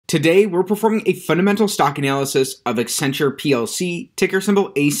Today, we're performing a fundamental stock analysis of Accenture PLC, ticker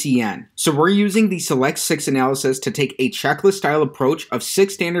symbol ACN. So we're using the Select 6 analysis to take a checklist-style approach of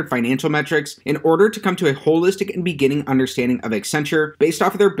 6 standard financial metrics in order to come to a holistic and beginning understanding of Accenture based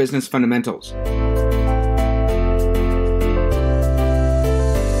off of their business fundamentals.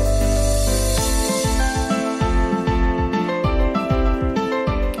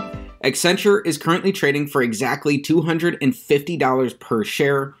 Accenture is currently trading for exactly $250 per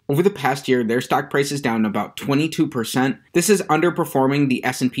share. Over the past year, their stock price is down about 22%. This is underperforming the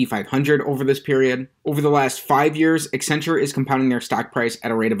S&P 500 over this period. Over the last 5 years, Accenture is compounding their stock price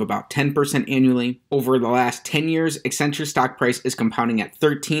at a rate of about 10% annually. Over the last 10 years, Accenture's stock price is compounding at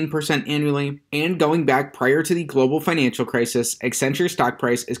 13% annually. And going back prior to the global financial crisis, Accenture's stock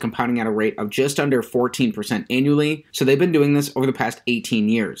price is compounding at a rate of just under 14% annually. So they've been doing this over the past 18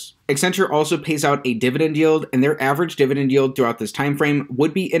 years. Accenture also pays out a dividend yield, and their average dividend yield throughout this time frame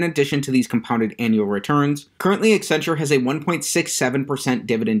would be in addition to these compounded annual returns. Currently, Accenture has a 1.67%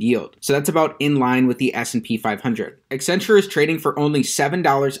 dividend yield, so that's about in line with the S&P 500. Accenture is trading for only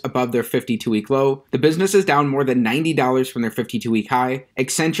 $7 above their 52-week low. The business is down more than $90 from their 52-week high.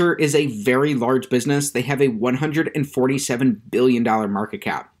 Accenture is a very large business. They have a $147 billion market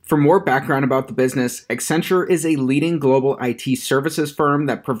cap. For more background about the business, Accenture is a leading global IT services firm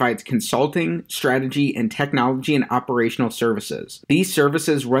that provides consulting, strategy, and technology and operational services. These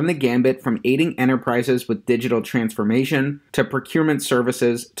services run the gambit from aiding enterprises with digital transformation, to procurement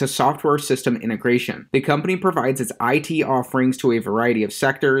services, to software system integration. The company provides its IT offerings to a variety of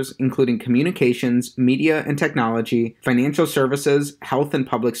sectors, including communications, media and technology, financial services, health and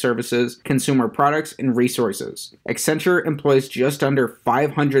public services, consumer products, and resources. Accenture employs just under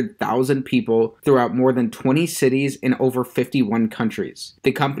 500,000 people throughout more than 20 cities in over 51 countries.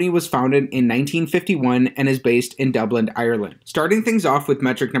 The company was founded in 1951 and is based in Dublin, Ireland. Starting things off with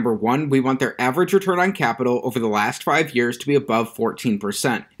metric number 1, we want their average return on capital over the last 5 years to be above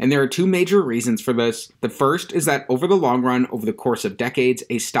 14%. And there are 2 major reasons for this. The first is that over the long run, over the course of decades,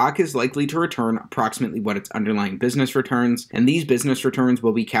 a stock is likely to return approximately what its underlying business returns, and these business returns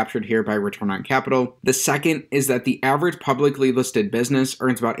will be captured here by return on capital. The second is that the average publicly listed business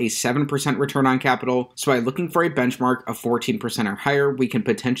earns about a 7% return on capital, so by looking for a benchmark of 14% or higher, we can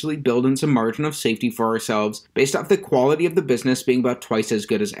potentially build in some margin of safety for ourselves based off the quality of the business being about twice as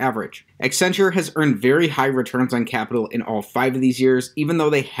good as average. Accenture has earned very high returns on capital in all 5 of these years, even though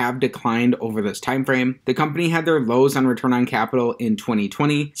they have declined over this time frame. The company had their lows on return on capital in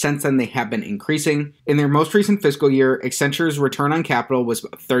 2020. Since then, they have been increasing. In their most recent fiscal year, Accenture's return on capital was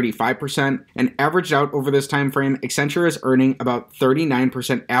 35%, and averaged out over this time frame, Accenture is earning about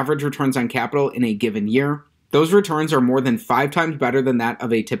 39% average returns on capital in a given year. Those returns are more than 5 times better than that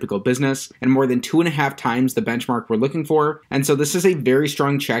of a typical business, and more than 2.5 times the benchmark we're looking for, and so this is a very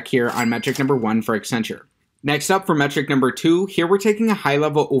strong check here on metric number 1 for Accenture. Next up for metric number 2, here we're taking a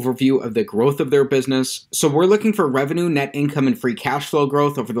high-level overview of the growth of their business. So we're looking for revenue, net income, and free cash flow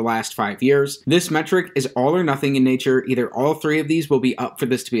growth over the last 5 years. This metric is all or nothing in nature. Either all 3 of these will be up for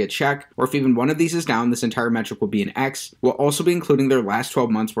this to be a check, or if even one of these is down, this entire metric will be an X. We'll also be including their last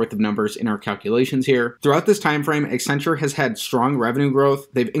 12 months worth of numbers in our calculations here. Throughout this time frame, Accenture has had strong revenue growth.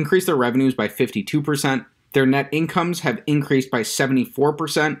 They've increased their revenues by 52%. Their net incomes have increased by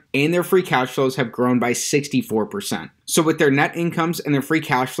 74%, and their free cash flows have grown by 64%. So with their net incomes and their free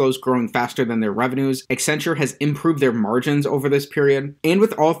cash flows growing faster than their revenues, Accenture has improved their margins over this period. And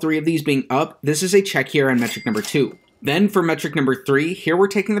with all 3 of these being up, this is a check here on metric number 2. Then for metric number 3, here we're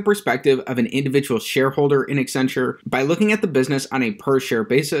taking the perspective of an individual shareholder in Accenture by looking at the business on a per share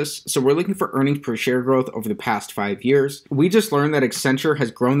basis. So we're looking for earnings per share growth over the past 5 years. We just learned that Accenture has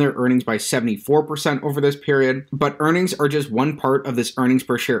grown their earnings by 74% over this period, but earnings are just one part of this earnings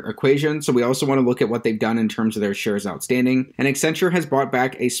per share equation. So we also want to look at what they've done in terms of their shares outstanding. And Accenture has bought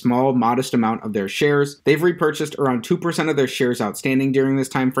back a small, modest amount of their shares. They've repurchased around 2% of their shares outstanding during this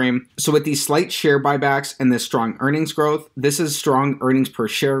time frame. So with these slight share buybacks and this strong earnings growth, this is strong earnings per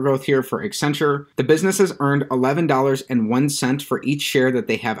share growth here for Accenture. The business has earned $11.01 for each share that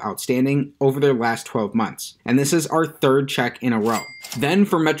they have outstanding over their last 12 months. And this is our 3rd check in a row. Then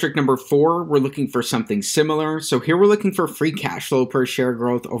for metric number 4, we're looking for something similar. So here we're looking for free cash flow per share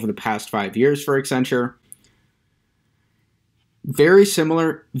growth over the past 5 years for Accenture. Very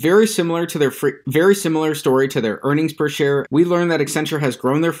similar to their very similar story to their earnings per share. We learned that Accenture has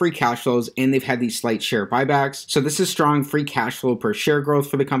grown their free cash flows and they've had these slight share buybacks. So this is strong free cash flow per share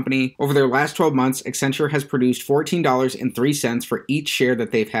growth for the company. Over their last 12 months, Accenture has produced $14.03 for each share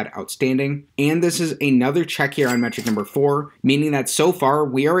that they've had outstanding. And this is another check here on metric number 4, meaning that so far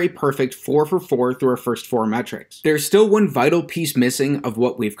we are a perfect 4 for 4 through our first 4 metrics. There's still one vital piece missing of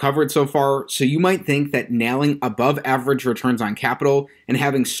what we've covered so far. So you might think that nailing above average returns on capital and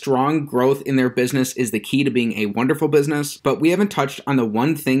having strong growth in their business is the key to being a wonderful business, but we haven't touched on the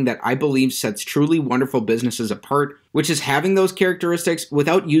one thing that I believe sets truly wonderful businesses apart, which is having those characteristics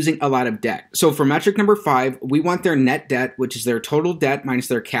without using a lot of debt. So for metric number 5, we want their net debt, which is their total debt minus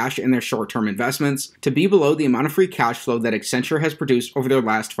their cash and their short-term investments, to be below the amount of free cash flow that Accenture has produced over their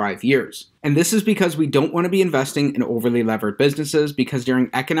last 5 years. And this is because we don't want to be investing in overly levered businesses, because during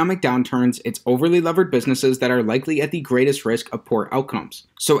economic downturns, it's overly levered businesses that are likely at the greatest risk of poor outcomes.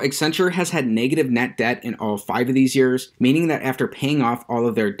 So Accenture has had negative net debt in all 5 of these years, meaning that after paying off all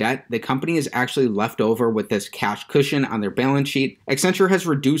of their debt, the company is actually left over with this cash cushion on their balance sheet. Accenture has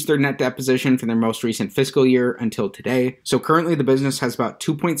reduced their net debt position from their most recent fiscal year until today. So currently the business has about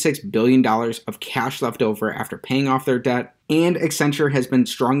 $2.6 billion of cash left over after paying off their debt. And Accenture has been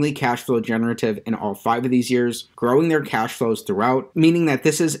strongly cash flow generative in all 5 of these years, growing their cash flows throughout, meaning that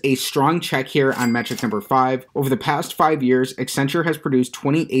this is a strong check here on metric number 5. Over the past 5 years, Accenture has produced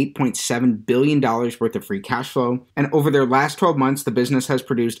 $28.7 billion worth of free cash flow, and over their last 12 months, the business has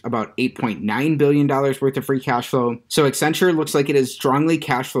produced about $8.9 billion worth of free cash flow. So Accenture looks like it is strongly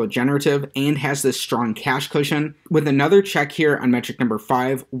cash flow generative and has this strong cash cushion. With another check here on metric number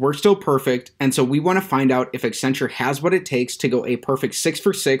 5, we're still perfect, and so we want to find out if Accenture has what it takes to go a perfect 6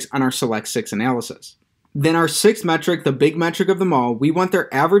 for 6 on our Select 6 analysis. Then our 6th metric, the big metric of them all, we want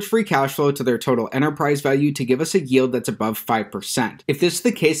their average free cash flow to their total enterprise value to give us a yield that's above 5%. If this is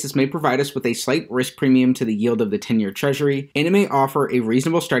the case, this may provide us with a slight risk premium to the yield of the 10-year treasury, and it may offer a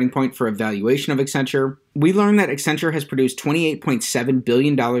reasonable starting point for a valuation of Accenture. We learned that Accenture has produced $28.7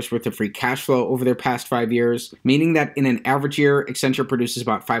 billion worth of free cash flow over their past 5 years, meaning that in an average year, Accenture produces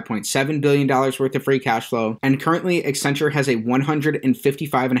about $5.7 billion worth of free cash flow, and currently Accenture has a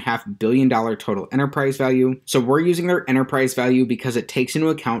 $155.5 billion total enterprise value. So we're using their enterprise value because it takes into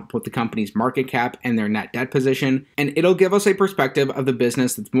account both the company's market cap and their net debt position, and it'll give us a perspective of the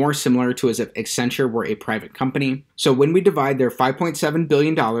business that's more similar to as if Accenture were a private company. So when we divide their $5.7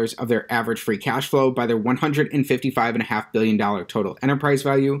 billion of their average free cash flow by their $155.5 billion total enterprise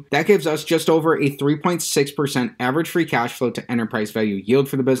value, that gives us just over a 3.6% average free cash flow to enterprise value yield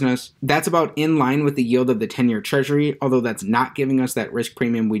for the business. That's about in line with the yield of the 10-year treasury, although that's not giving us that risk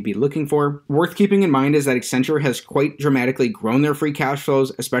premium we'd be looking for. Worth keeping in mind is that Accenture has quite dramatically grown their free cash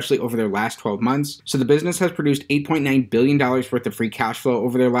flows, especially over their last 12 months. So the business has produced $8.9 billion worth of free cash flow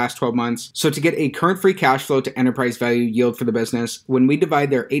over their last 12 months. So to get a current free cash flow to enterprise value yield for the business, when we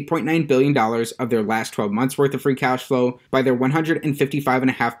divide their $8.9 billion of their last 12 months worth of free cash flow by their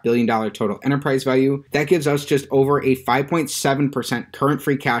 $155.5 billion total enterprise value, that gives us just over a 5.7% current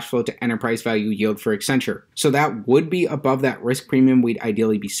free cash flow to enterprise value yield for Accenture. So that would be above that risk premium we'd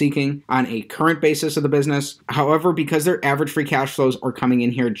ideally be seeking on a current basis of the business. However, because their average free cash flows are coming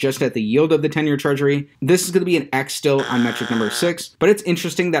in here just at the yield of the 10-year treasury, this is going to be an X still on metric number 6, but it's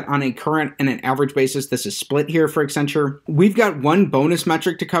interesting that on a current and an average basis, this is split here for Accenture. We've got one bonus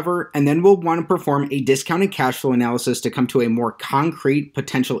metric to cover, and then we'll want to perform a discounted cash flow analysis to come to a more concrete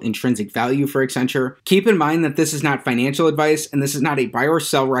potential intrinsic value for Accenture. Keep in mind that this is not financial advice, and this is not a buy or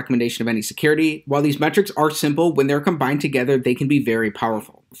sell recommendation of any security. While these metrics are simple, when they're combined together, they can be very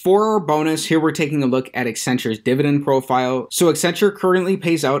powerful. For our bonus, here we're taking a look at Accenture's dividend profile. So Accenture currently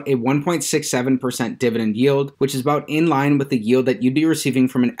pays out a 1.67% dividend yield, which is about in line with the yield that you'd be receiving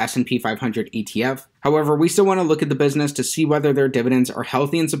from an S&P 500 ETF. However, we still want to look at the business to see whether their dividends are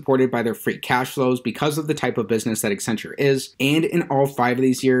healthy and supported by their free cash flows because of the type of business that Accenture is. And in all 5 of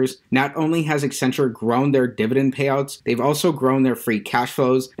these years, not only has Accenture grown their dividend payouts, they've also grown their free cash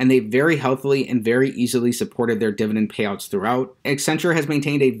flows, and they've very healthily and very easily supported their dividend payouts throughout. Accenture has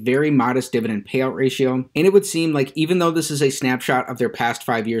maintained a very modest dividend payout ratio, and it would seem like even though this is a snapshot of their past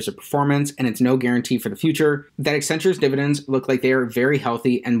 5 years of performance and it's no guarantee for the future, that Accenture's dividends look like they are very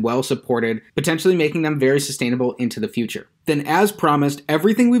healthy and well supported, potentially making them very sustainable into the future. Then as promised,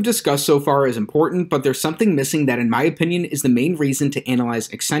 everything we've discussed so far is important, but there's something missing that in my opinion is the main reason to analyze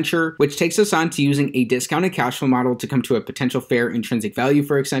Accenture, which takes us on to using a discounted cash flow model to come to a potential fair intrinsic value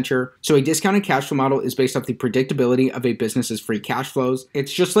for Accenture. So a discounted cash flow model is based off the predictability of a business's free cash flows.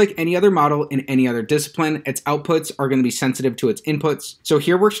 It's just like any other model in any other discipline, its outputs are going to be sensitive to its inputs. So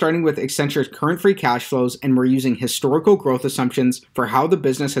here we're starting with Accenture's current free cash flows, and we're using historical growth assumptions for how the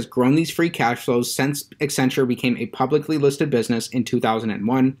business has grown these free cash flows since Accenture became a publicly listed business in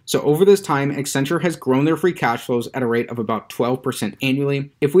 2001. So over this time, Accenture has grown their free cash flows at a rate of about 12%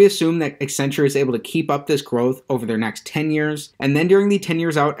 annually. If we assume that Accenture is able to keep up this growth over their next 10 years, and then during the 10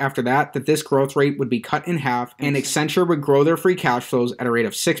 years out after that this growth rate would be cut in half, and Accenture would grow their free cash flows at a rate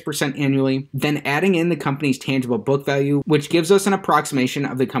of 6% annually, then adding in the company's tangible book value, which gives us an approximation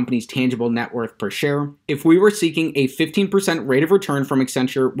of the company's tangible net worth per share. If we were seeking a 15% rate of return from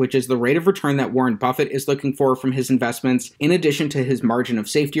Accenture, which is the rate of return that Warren Buffett is looking for from his investments, in addition to his margin of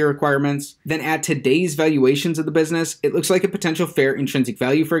safety requirements, then at today's valuations of the business, it looks like a potential fair intrinsic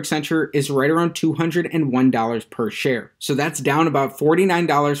value for Accenture is right around $201 per share. So that's down about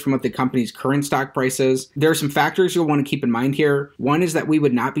 $49 from what the company's current stock price is. There are some factors you'll want to keep in mind here. One is that we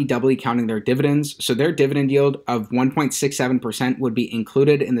would not be doubly counting their dividends, so their dividend yield of 1.67% would be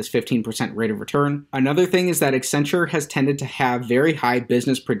included in this 15% rate of return. Another thing is that Accenture has tended to have very high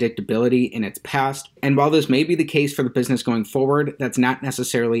business predictability in its past, and while this may be the case for the business going forward, that's not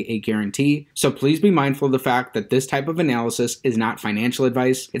necessarily a guarantee. So please be mindful of the fact that this type of analysis is not financial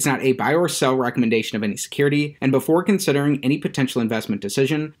advice, it's not a buy or sell recommendation of any security, and before considering any potential investment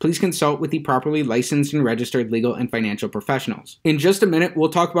decision, please consult with the properly licensed and registered legal and financial professionals. In just a minute, we'll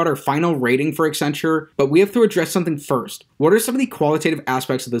talk about our final rating for Accenture, but we have to address something first. What are some of the qualitative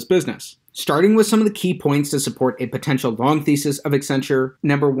aspects of this business? Starting with some of the key points to support a potential long thesis of Accenture.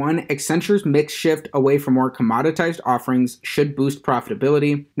 Number one, Accenture's mix shift away from more commoditized offerings should boost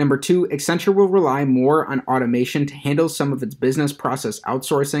profitability. Number two, Accenture will rely more on automation to handle some of its business process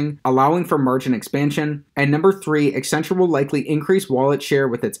outsourcing, allowing for margin expansion. And number three, Accenture will likely increase wallet share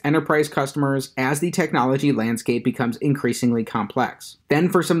with its enterprise customers as the technology landscape becomes increasingly complex. Then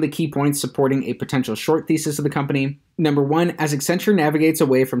for some of the key points supporting a potential short thesis of the company. Number one, as Accenture navigates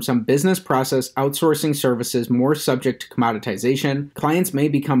away from some business process outsourcing services more subject to commoditization, clients may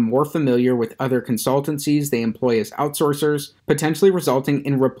become more familiar with other consultancies they employ as outsourcers, potentially resulting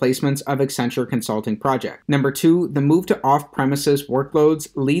in replacements of Accenture consulting projects. Number two, the move to off-premises workloads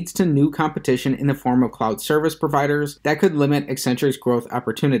leads to new competition in the form of cloud service providers that could limit Accenture's growth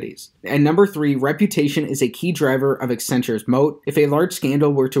opportunities. And number three, reputation is a key driver of Accenture's moat. If a large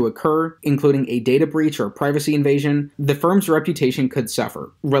scandal were to occur, including a data breach or a privacy invasion, the firm's reputation could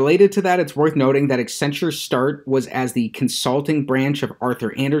suffer. Related to that, it's worth noting that Accenture's start was as the consulting branch of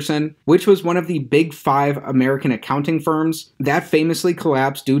Arthur Andersen, which was one of the big five American accounting firms that famously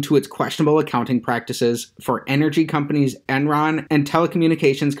collapsed due to its questionable accounting practices for energy companies Enron and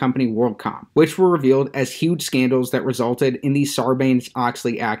telecommunications company WorldCom, which were revealed as huge scandals that resulted in the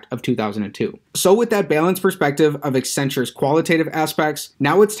Sarbanes-Oxley Act of 2002. So with that balanced perspective of Accenture's qualitative aspects,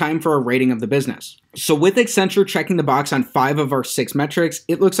 now it's time for a rating of the business. So with Accenture checking the box on 5 of our 6 metrics,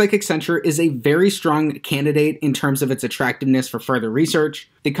 it looks like Accenture is a very strong candidate in terms of its attractiveness for further research.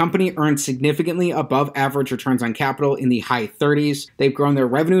 The company earned significantly above average returns on capital in the high 30s. They've grown their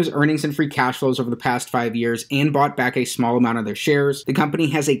revenues, earnings, and free cash flows over the past 5 years and bought back a small amount of their shares. The company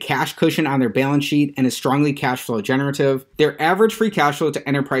has a cash cushion on their balance sheet and is strongly cash flow generative. Their average free cash flow to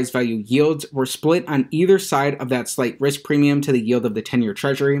enterprise value yields were split on either side of that slight risk premium to the yield of the 10-year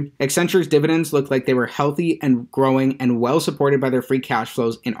treasury. Accenture's dividends look like they were healthy and growing and well supported by their free cash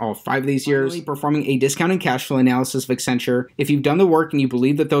flows in all 5 of these years. Finally, performing a discounted cash flow analysis of Accenture, if you've done the work and you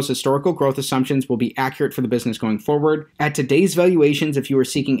believe that those historical growth assumptions will be accurate for the business going forward, at today's valuations, if you were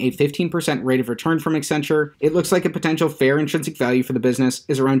seeking a 15% rate of return from Accenture, it looks like a potential fair intrinsic value for the business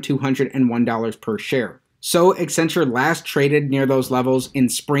is around $201 per share. So Accenture last traded near those levels in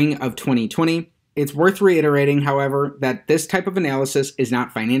spring of 2020. It's worth reiterating, however, that this type of analysis is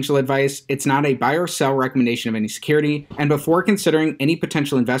not financial advice, it's not a buy or sell recommendation of any security, and before considering any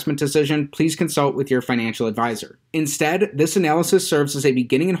potential investment decision, please consult with your financial advisor. Instead, this analysis serves as a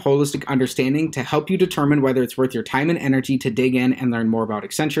beginning and holistic understanding to help you determine whether it's worth your time and energy to dig in and learn more about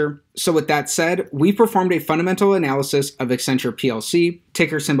Accenture. So with that said, we performed a fundamental analysis of Accenture PLC,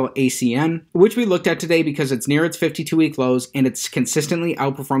 ticker symbol ACN, which we looked at today because it's near its 52-week lows and it's consistently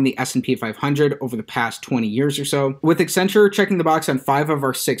outperformed the S&P 500 over the past 20 years or so. With Accenture checking the box on 5 of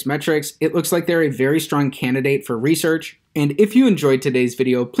our 6 metrics, it looks like they're a very strong candidate for research. And if you enjoyed today's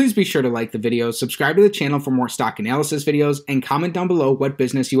video, please be sure to like the video, subscribe to the channel for more stock analysis videos, and comment down below what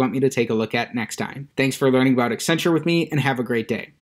business you want me to take a look at next time. Thanks for learning about Accenture with me, and have a great day.